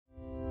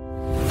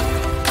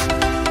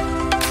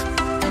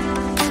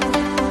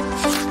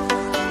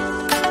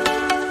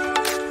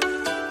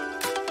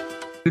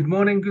Good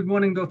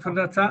morning, Dr.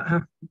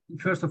 Datta.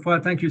 First of all,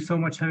 thank you so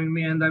much for having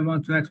me, and I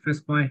want to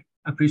express my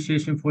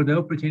appreciation for the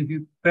opportunity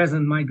to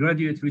present my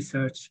graduate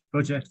research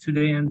project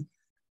today and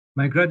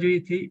my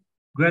graduate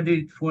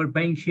for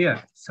being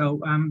here. So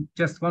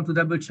just want to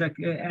double check.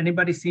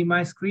 Anybody see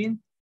my screen?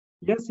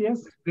 Yes.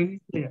 Screen is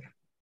clear.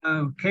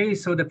 Okay,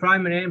 so the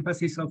primary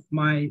emphasis of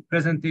my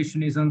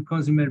presentation is on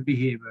consumer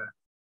behavior.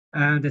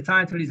 The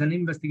title is an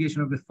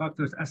investigation of the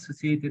factors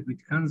associated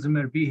with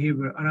consumer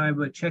behavior,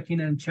 arrival,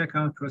 check-in and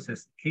check-out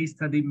process, case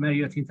study,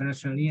 Marriott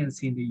International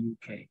Inc. in the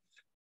UK.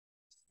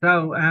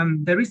 So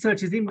the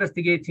research is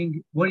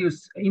investigating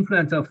various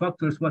influential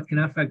factors what can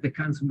affect the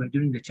consumer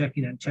during the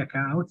check-in and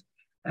check-out.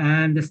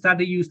 And the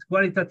study used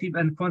qualitative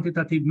and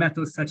quantitative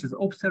methods such as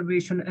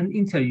observation and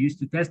interviews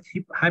to test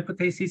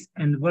hypotheses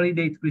and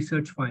validate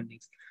research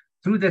findings.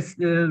 Through this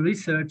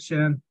research,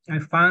 I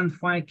found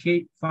five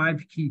key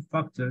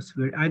factors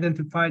were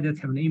identified that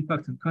have an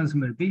impact on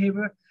consumer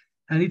behavior,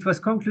 and it was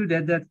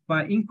concluded that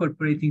by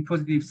incorporating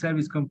positive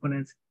service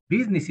components,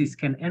 businesses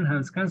can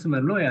enhance consumer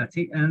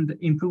loyalty and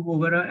improve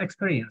overall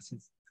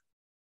experiences.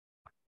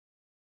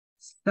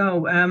 So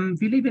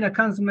we live in a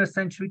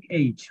consumer-centric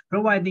age.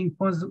 Providing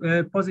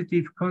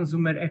positive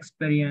consumer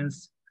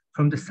experience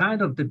from the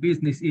side of the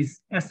business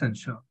is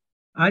essential.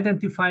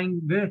 Identifying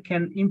where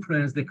can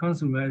influence the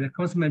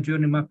consumer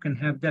journey map can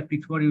have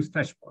depict various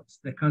touchpoints.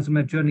 The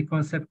consumer journey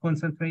concept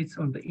concentrates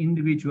on the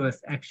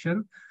individual's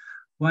action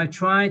while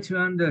trying to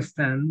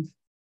understand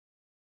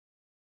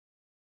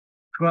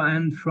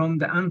and from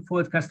the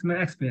unfold customer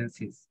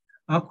experiences.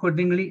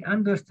 Accordingly,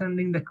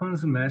 understanding the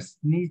consumer's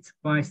needs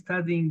by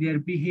studying their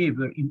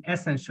behavior is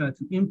essential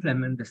to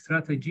implement the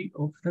strategy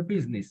of the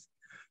business.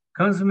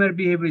 Consumer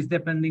behavior is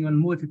depending on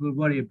multiple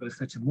variables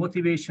such as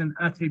motivation,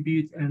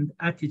 attributes, and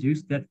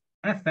attitudes that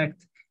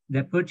affect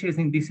the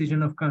purchasing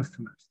decision of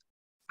customers.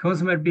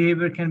 Consumer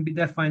behavior can be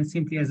defined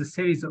simply as a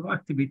series of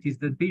activities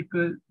that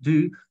people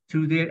do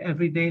through their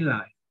everyday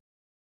life.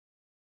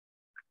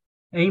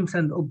 Aims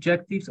and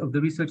objectives of the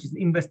research is to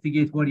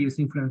investigate various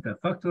influential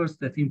factors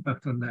that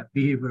impact on the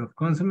behavior of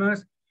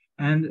consumers.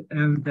 And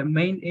the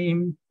main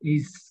aim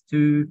is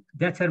to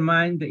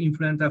determine the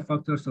influential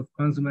factors of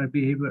consumer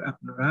behavior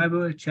upon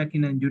arrival,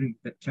 check-in, and during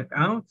the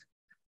check-out.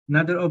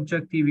 Another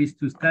objective is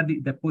to study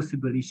the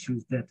possible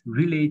issues that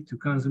relate to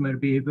consumer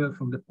behavior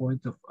from the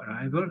point of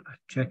arrival,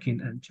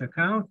 check-in and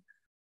check-out,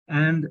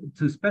 and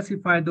to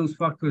specify those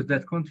factors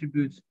that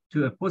contribute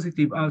to a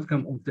positive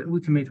outcome of the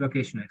ultimate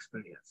vacation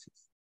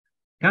experiences.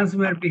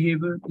 Consumer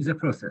behavior is a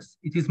process.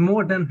 It is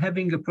more than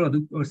having a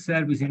product or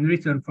service in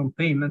return from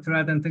payment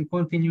rather than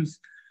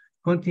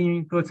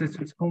continuing process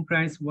which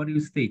comprise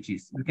various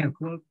stages. We can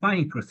call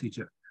buying process.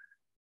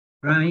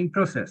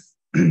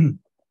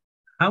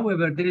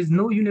 However, there is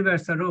no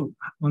universal rule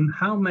on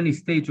how many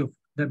stages of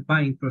the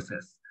buying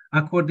process.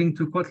 According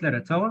to Kotler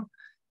et al.,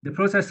 the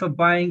process of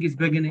buying is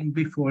beginning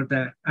before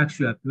the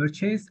actual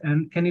purchase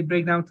and can be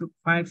break down to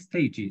 5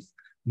 stages: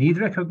 need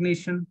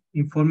recognition,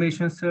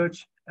 information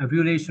search,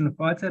 evaluation of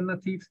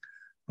alternatives,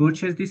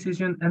 purchase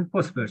decision, and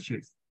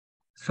post-purchase.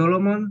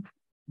 Solomon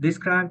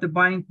described the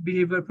buying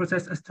behavior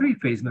process as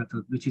 3-phase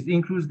method, which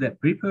includes the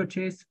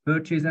pre-purchase,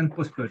 purchase, and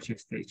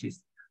post-purchase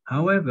stages.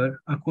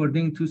 However,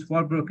 according to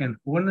Swarbrick and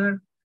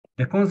Horner,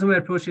 the consumer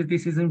purchase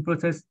decision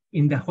process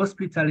in the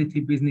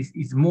hospitality business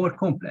is more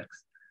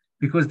complex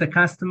because the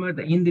customer,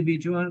 the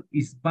individual,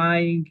 is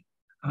buying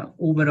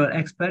overall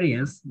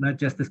experience, not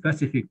just a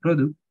specific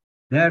product.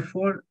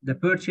 Therefore, the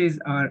purchase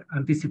are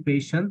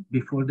anticipation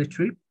before the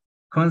trip,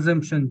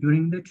 consumption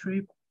during the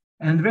trip,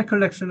 and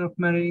recollection of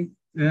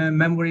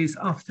memories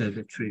after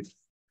the trip.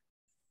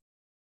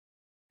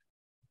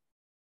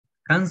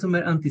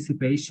 Consumer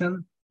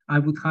anticipation, I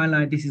would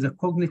highlight this is a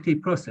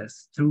cognitive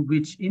process through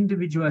which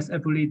individuals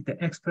evaluate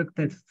the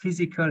expected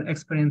physical,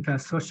 experiential,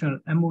 social,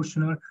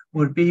 emotional,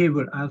 or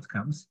behavioral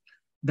outcomes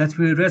that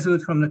will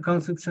result from the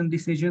consumption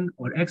decision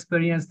or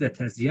experience that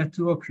has yet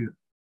to occur.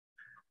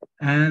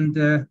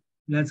 And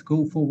let's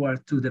go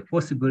forward to the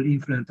possible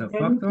influential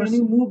factors. Can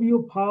you move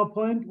your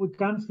PowerPoint? We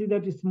can't see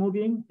that it's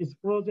moving, it's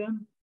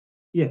frozen.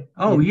 Yeah.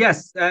 Oh,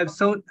 yes.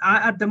 So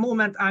at the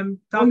moment, I'm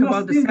talking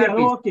about the service.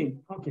 Oh,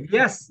 okay.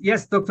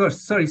 Yes, doctor.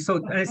 Sorry.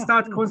 So I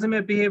start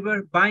consumer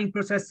behavior, buying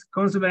process,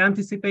 consumer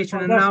anticipation,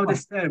 and now the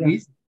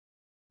service.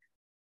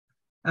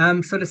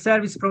 Yeah. So the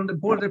service from the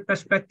broader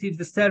perspective,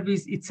 the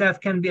service itself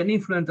can be an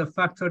influential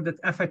factor that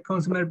affect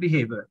consumer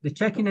behavior. The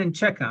check-in and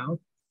check-out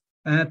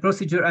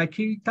procedure are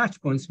key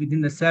touch points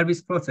within the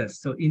service process.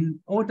 So in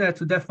order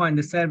to define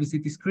the service,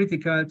 it is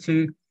critical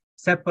to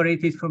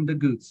separate it from the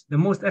goods. The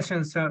most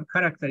essential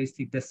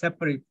characteristic that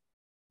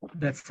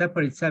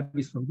separates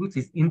service from goods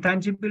is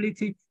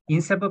intangibility,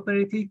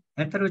 inseparability,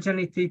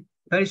 heterogeneity,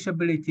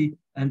 perishability,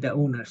 and the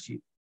ownership.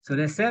 So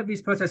the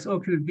service process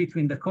occurs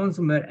between the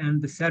consumer and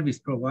the service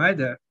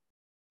provider.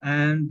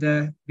 And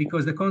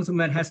because the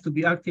consumer has to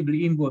be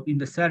actively involved in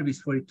the service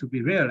for it to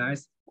be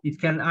realized, it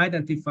can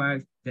identify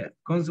that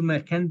consumer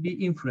can be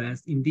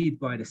influenced indeed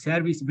by the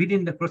service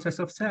within the process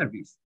of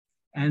service.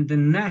 And the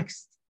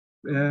next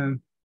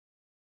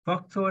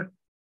factor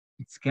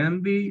It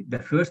can be the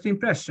first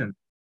impression.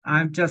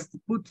 I've just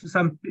put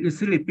some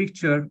silly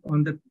picture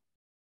on the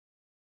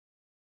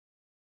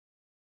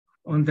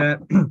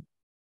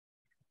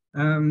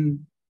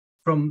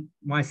from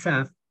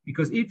myself,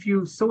 because if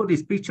you saw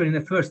this picture in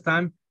the first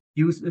time,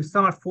 you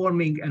start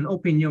forming an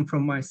opinion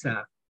from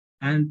myself.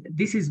 And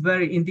this is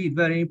indeed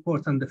very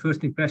important, the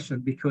first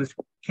impression, because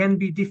can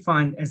be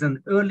defined as an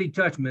early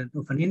judgment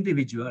of an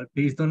individual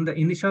based on the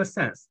initial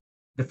sense.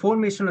 The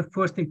formation of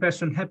first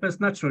impression happens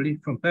naturally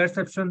from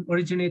perception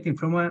originating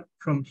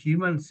from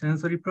human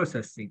sensory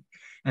processing.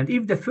 And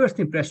if the first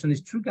impression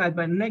is triggered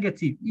by a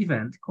negative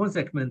event,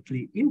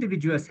 consequently,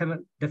 individuals have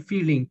the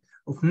feeling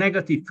of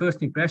negative first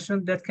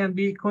impression that can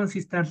be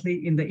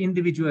consistently in the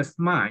individual's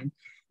mind.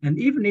 And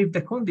even if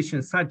the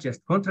conditions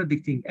suggest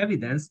contradicting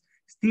evidence,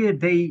 still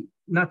they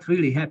not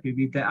really happy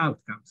with the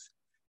outcomes.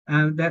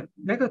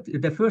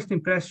 The first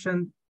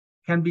impression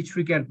can be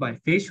triggered by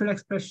facial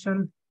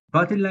expression,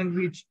 body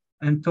language,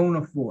 and tone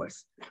of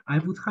voice. I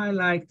would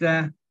highlight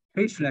the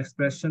facial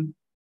expression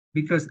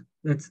because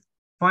it's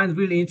find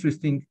really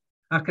interesting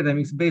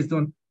academics based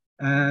on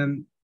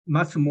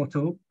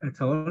Matsumoto et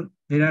al.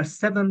 There are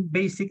 7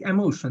 basic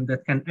emotions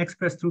that can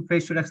express through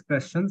facial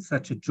expressions,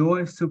 such as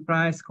joy,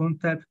 surprise,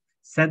 contempt,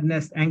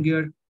 sadness,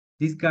 anger,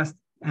 disgust,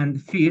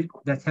 and fear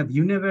that have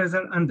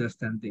universal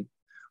understanding.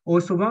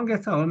 Also, Wang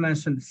et al.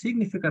 Mentioned a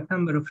significant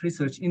number of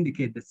research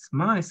indicate that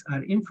smiles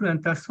are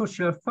influential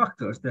social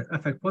factors that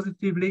affect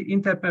positively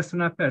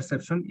interpersonal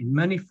perception in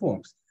many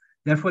forms.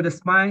 Therefore, the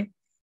smile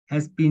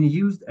has been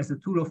used as a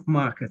tool of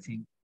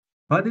marketing.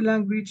 Body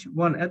language,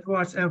 one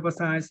Edwards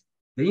emphasized,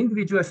 the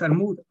individuals are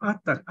more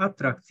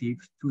attractive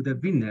to the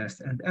winners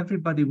and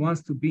everybody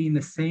wants to be in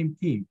the same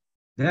team.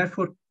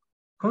 Therefore,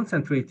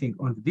 concentrating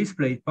on the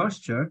displayed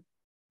posture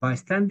by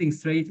standing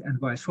straight and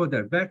by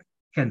shoulder back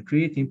can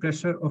create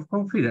impression of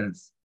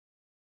confidence.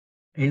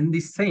 And the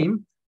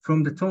same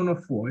from the tone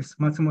of voice,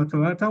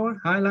 Matsumoto et al.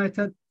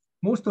 Highlighted,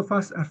 most of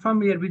us are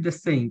familiar with the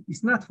saying,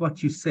 it's not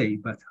what you say,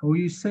 but how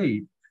you say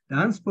it.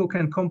 The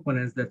unspoken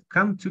components that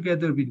come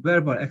together with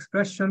verbal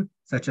expression,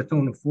 such a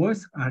tone of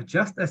voice, are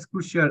just as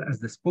crucial as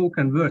the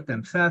spoken word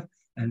themselves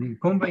and in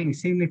conveying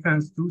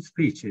significance to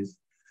speeches.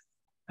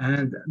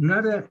 And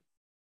another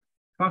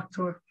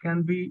factor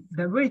can be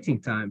the waiting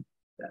time.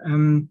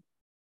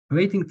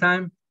 Waiting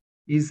time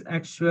is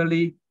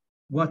actually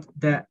what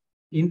the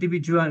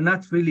individual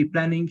not really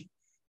planning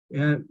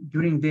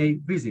during their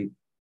visit.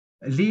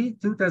 Lee,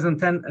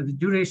 2010, the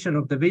duration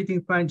of the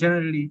waiting time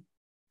generally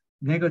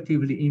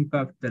negatively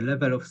impact the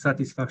level of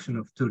satisfaction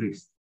of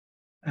tourists.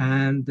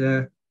 And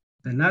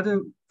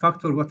another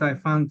factor what I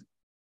found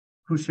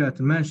crucial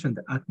to mention,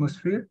 the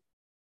atmosphere.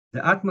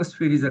 The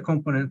atmosphere is a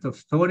component of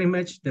store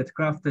image that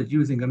crafted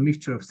using a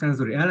mixture of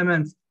sensory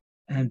elements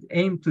and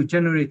aim to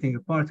generating a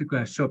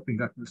particular shopping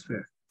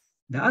atmosphere.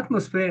 The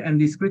atmosphere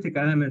and these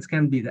critical elements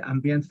can be the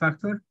ambient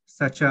factor,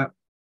 such as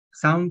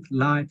sound,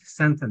 light,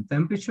 scent, and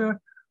temperature,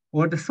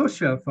 or the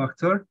social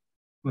factor,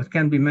 what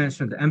can be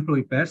mentioned, the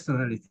employee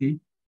personality,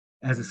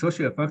 as a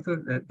social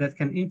factor that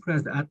can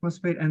influence the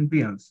atmosphere and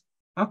ambience.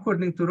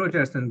 According to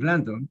Rogers and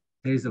Glendon,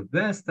 there is a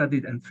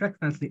well-studied and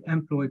frequently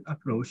employed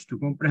approach to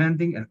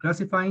comprehending and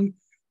classifying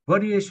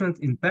variations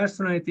in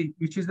personality,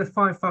 which is the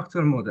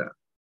 5-factor model.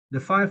 The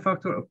 5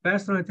 factors of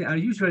personality are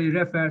usually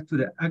referred to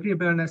the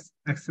agreeableness,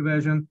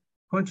 extroversion,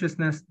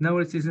 consciousness,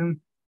 neuroticism,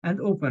 and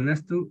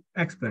openness to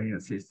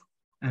experiences.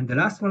 And the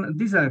last one,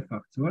 design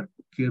factor,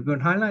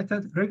 Kilburn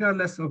highlighted,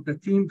 regardless of the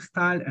theme,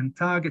 style, and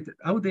target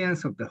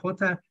audience of the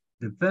hotel,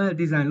 the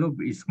well-designed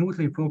lobby is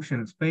smoothly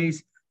functional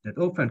space that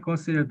often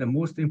considered the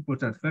most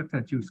important factor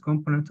and use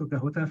component of the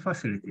hotel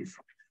facilities.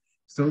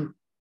 So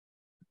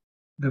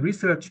the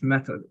research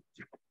method,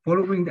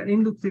 following the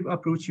inductive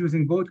approach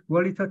using both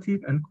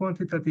qualitative and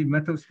quantitative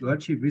methods to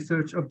achieve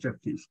research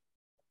objectives.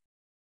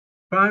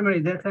 Primary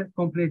data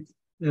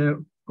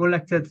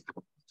collected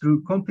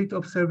through complete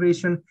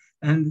observation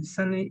and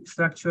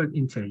semi-structured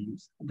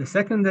interviews. The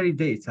secondary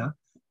data,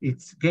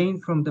 it's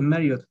gained from the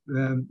Marriott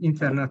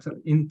International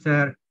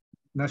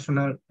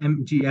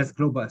MGS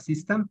global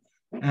system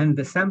and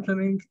the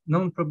sampling,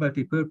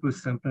 non-property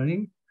purpose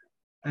sampling.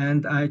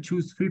 And I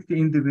choose 50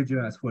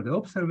 individuals for the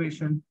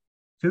observation,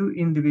 2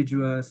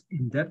 individuals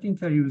in-depth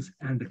interviews,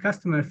 and the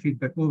customer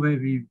feedback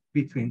overview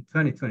between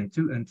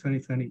 2022 and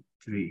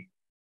 2023.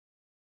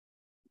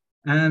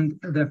 And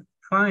the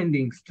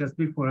findings, just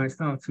before I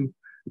start to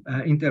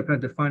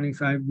interpret the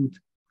findings, I would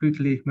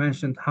quickly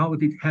mention how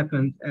it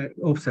happened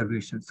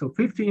observation. So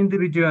 50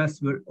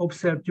 individuals were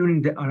observed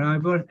during the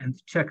arrival and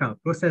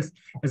checkout process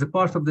as a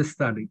part of the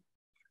study.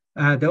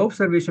 The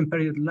observation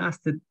period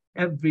lasted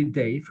every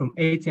day from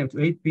 8 a.m. to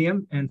 8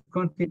 p.m. and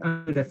continued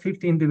until the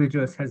 50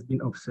 individuals has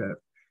been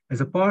observed.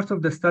 As a part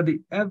of the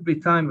study,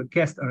 every time a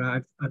guest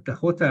arrived at the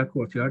hotel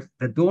courtyard,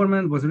 the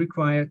doorman was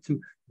required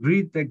to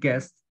greet the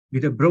guest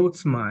with a broad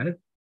smile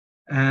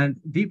and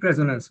deep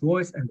resonance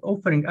voice and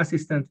offering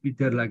assistance with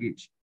their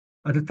luggage.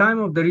 At the time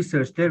of the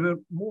research, there were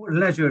more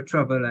leisure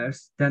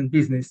travelers than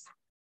business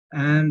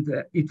And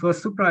it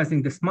was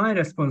surprising, the SMILE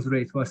response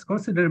rate was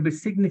considerably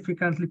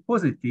significantly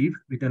positive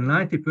with a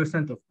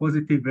 90% of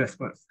positive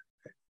response.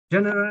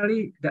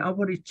 Generally, the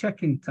average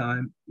check-in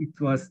time, it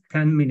was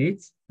 10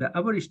 minutes. The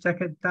average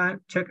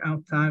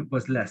checkout time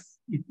was less,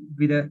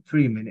 with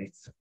 3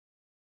 minutes.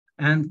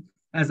 And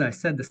as I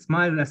said, the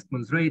SMILE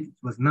response rate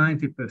was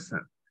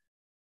 90%.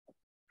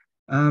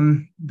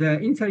 The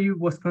interview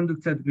was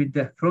conducted with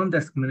the front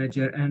desk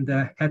manager and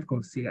the head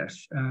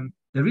concierge.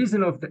 The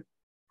reason of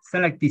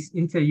select this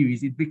interview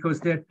is because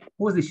their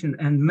position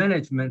and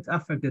management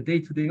affect the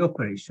day-to-day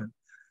operation.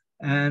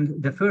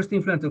 And the first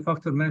influential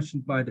factor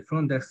mentioned by the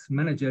front desk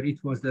manager,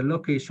 it was the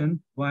location,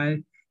 while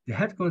the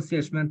head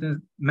concierge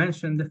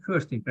mentioned the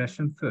first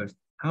impression first.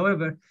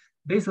 However,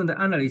 based on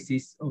the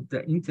analysis of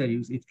the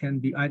interviews, it can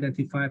be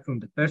identified from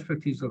the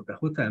perspectives of the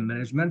hotel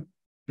management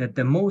that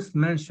the most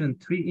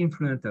mentioned 3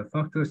 influential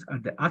factors are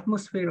the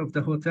atmosphere of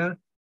the hotel,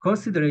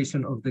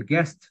 consideration of the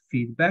guest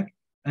feedback,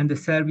 and the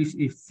service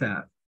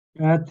itself.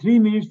 3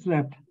 minutes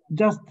left,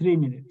 just 3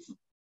 minutes.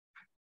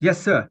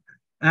 Yes, sir.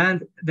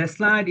 And the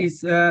slide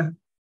is, the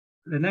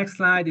next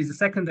slide is the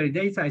secondary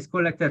data is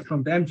collected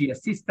from the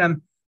MGS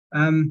system.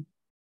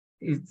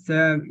 It's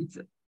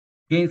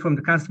gained from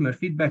the customer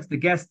feedbacks. The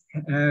guest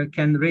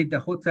can rate the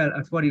hotel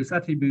at various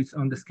attributes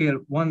on the scale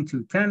 1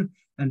 to 10,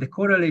 and the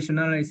correlation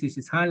analysis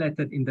is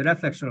highlighted in the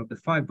reflection of the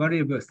 5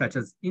 variables such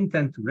as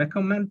intent to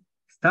recommend,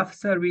 staff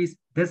service,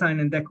 design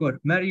and decor,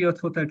 Marriott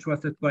Hotel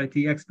Trusted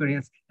Quality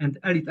Experience, and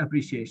elite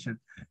appreciation,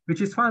 which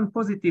is found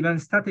positive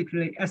and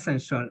statistically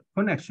essential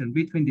connection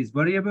between these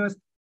variables.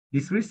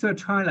 This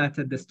research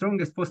highlighted the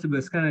strongest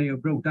possible scenario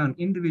broke down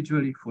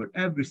individually for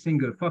every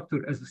single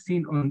factor as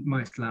seen on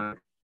my slide.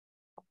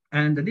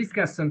 And the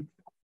discussion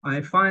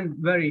I find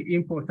very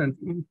important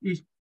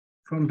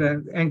from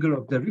the angle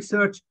of the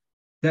research.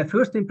 The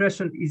first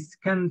impression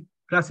can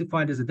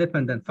classified as a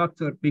dependent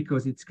factor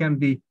because it can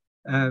be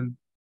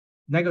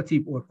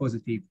negative or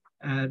positive.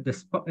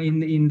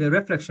 In the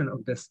reflection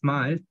of the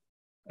SMILE,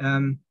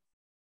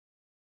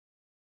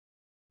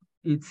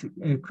 it's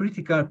a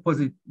critical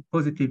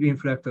positive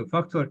influential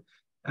factor,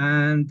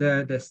 and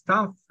the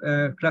staff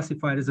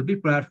classified as a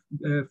bipolar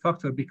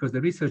factor because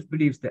the research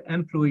believes the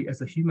employee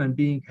as a human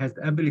being has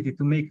the ability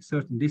to make a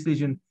certain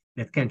decision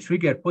that can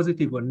trigger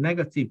positive or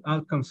negative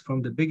outcomes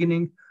from the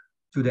beginning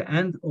to the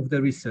end of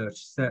the research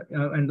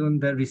and on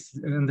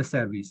the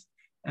service.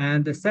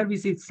 And the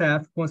service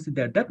itself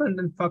considered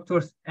dependent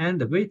factors, and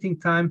the waiting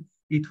time,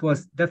 it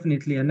was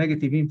definitely a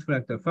negative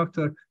influential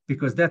factor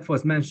because that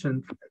was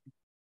mentioned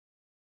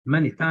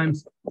many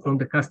times from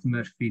the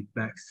customer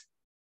feedbacks.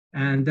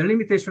 And the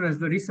limitation of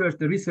the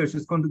research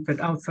is conducted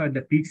outside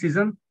the peak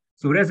season,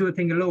 so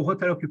resulting in low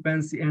hotel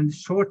occupancy and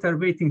shorter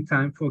waiting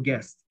time for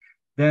guests.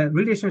 The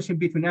relationship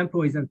between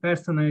employees and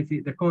personality,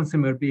 the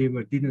consumer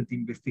behavior didn't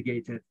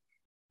investigate it.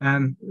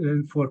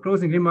 For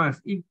closing remarks,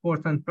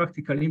 important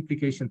practical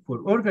implication for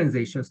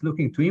organizations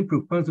looking to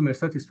improve consumer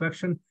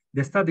satisfaction,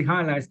 the study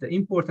highlights the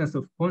importance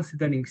of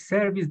considering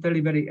service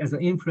delivery as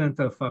an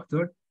influential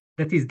factor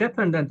that is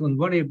dependent on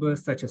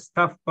variables such as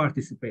staff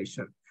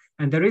participation.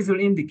 And the result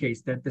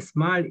indicates that the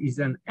SMILE is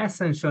an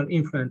essential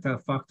influential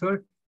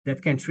factor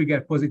that can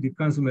trigger positive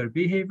consumer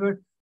behavior,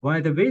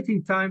 while the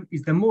waiting time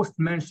is the most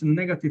mentioned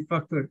negative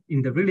factor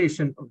in the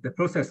relation of the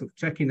process of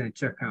check-in and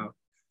check-out.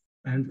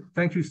 And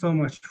thank you so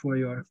much for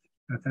your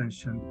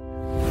attention.